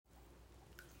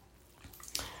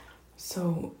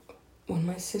So when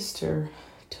my sister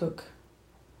took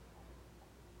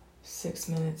 6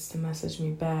 minutes to message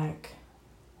me back,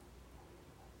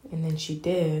 and then she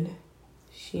did,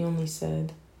 she only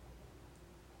said,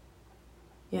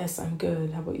 "Yes, I'm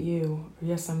good. How about you?" Or,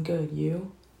 "Yes, I'm good.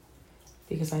 You?"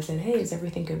 Because I said, "Hey, is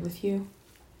everything good with you?"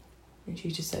 And she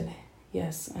just said,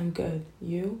 "Yes, I'm good.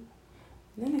 You?"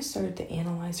 And then I started to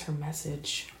analyze her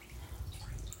message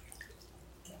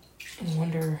and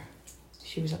wonder if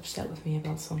she was upset with me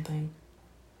about something.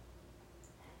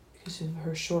 Because of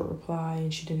her short reply,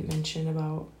 and she didn't mention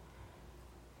about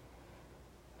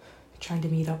trying to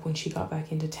meet up when she got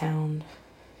back into town.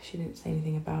 She didn't say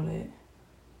anything about it.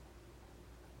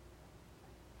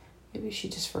 Maybe she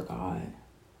just forgot.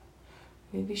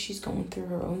 Maybe she's going through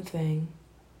her own thing,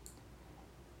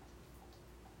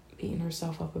 beating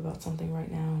herself up about something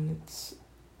right now, and it's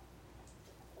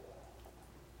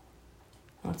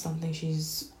not something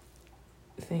she's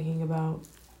thinking about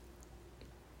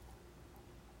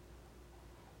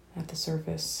at the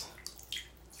surface.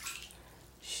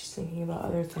 She's thinking about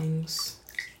other things.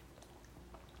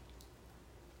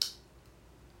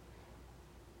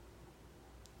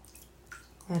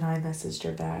 And I messaged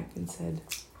her back and said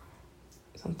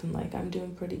something like, "I'm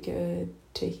doing pretty good,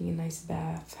 taking a nice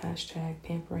bath,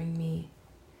 #pampering me."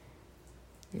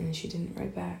 And then she didn't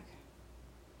write back.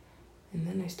 And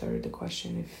then I started to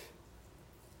question if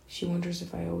she wonders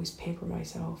if I always pamper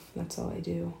myself. That's all I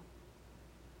do.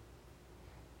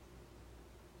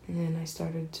 And then I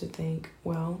started to think,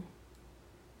 well,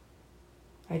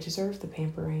 I deserve the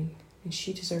pampering, and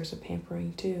she deserves a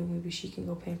pampering too. Maybe she can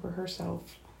go pamper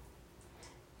herself.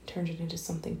 And turned it into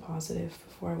something positive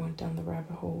before I went down the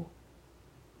rabbit hole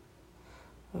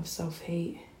of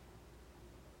self-hate,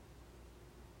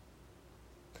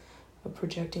 of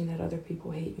projecting that other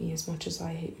people hate me as much as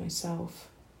I hate myself.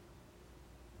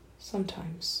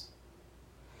 Sometimes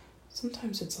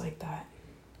it's like that.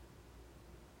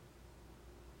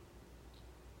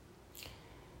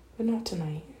 But not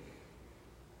tonight.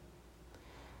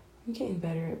 I'm getting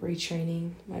better at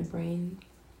retraining my brain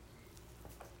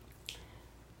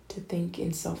to think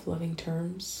in self-loving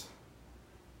terms.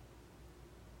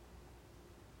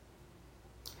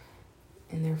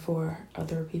 And therefore,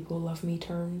 other people love me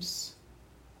terms.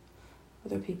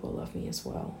 Other people love me as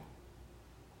well.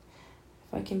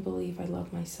 If I can believe I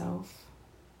love myself,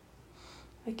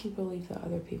 I can believe that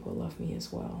other people love me as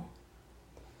well.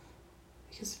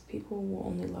 Because people will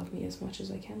only love me as much as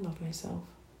I can love myself.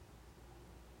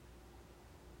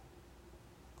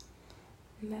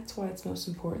 And that's why it's most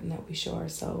important that we show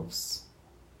ourselves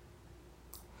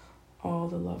all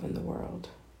the love in the world.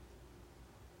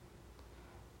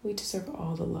 We deserve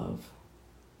all the love.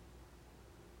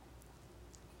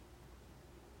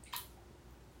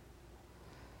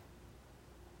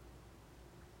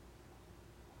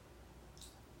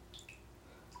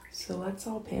 So let's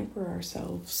all pamper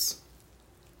ourselves.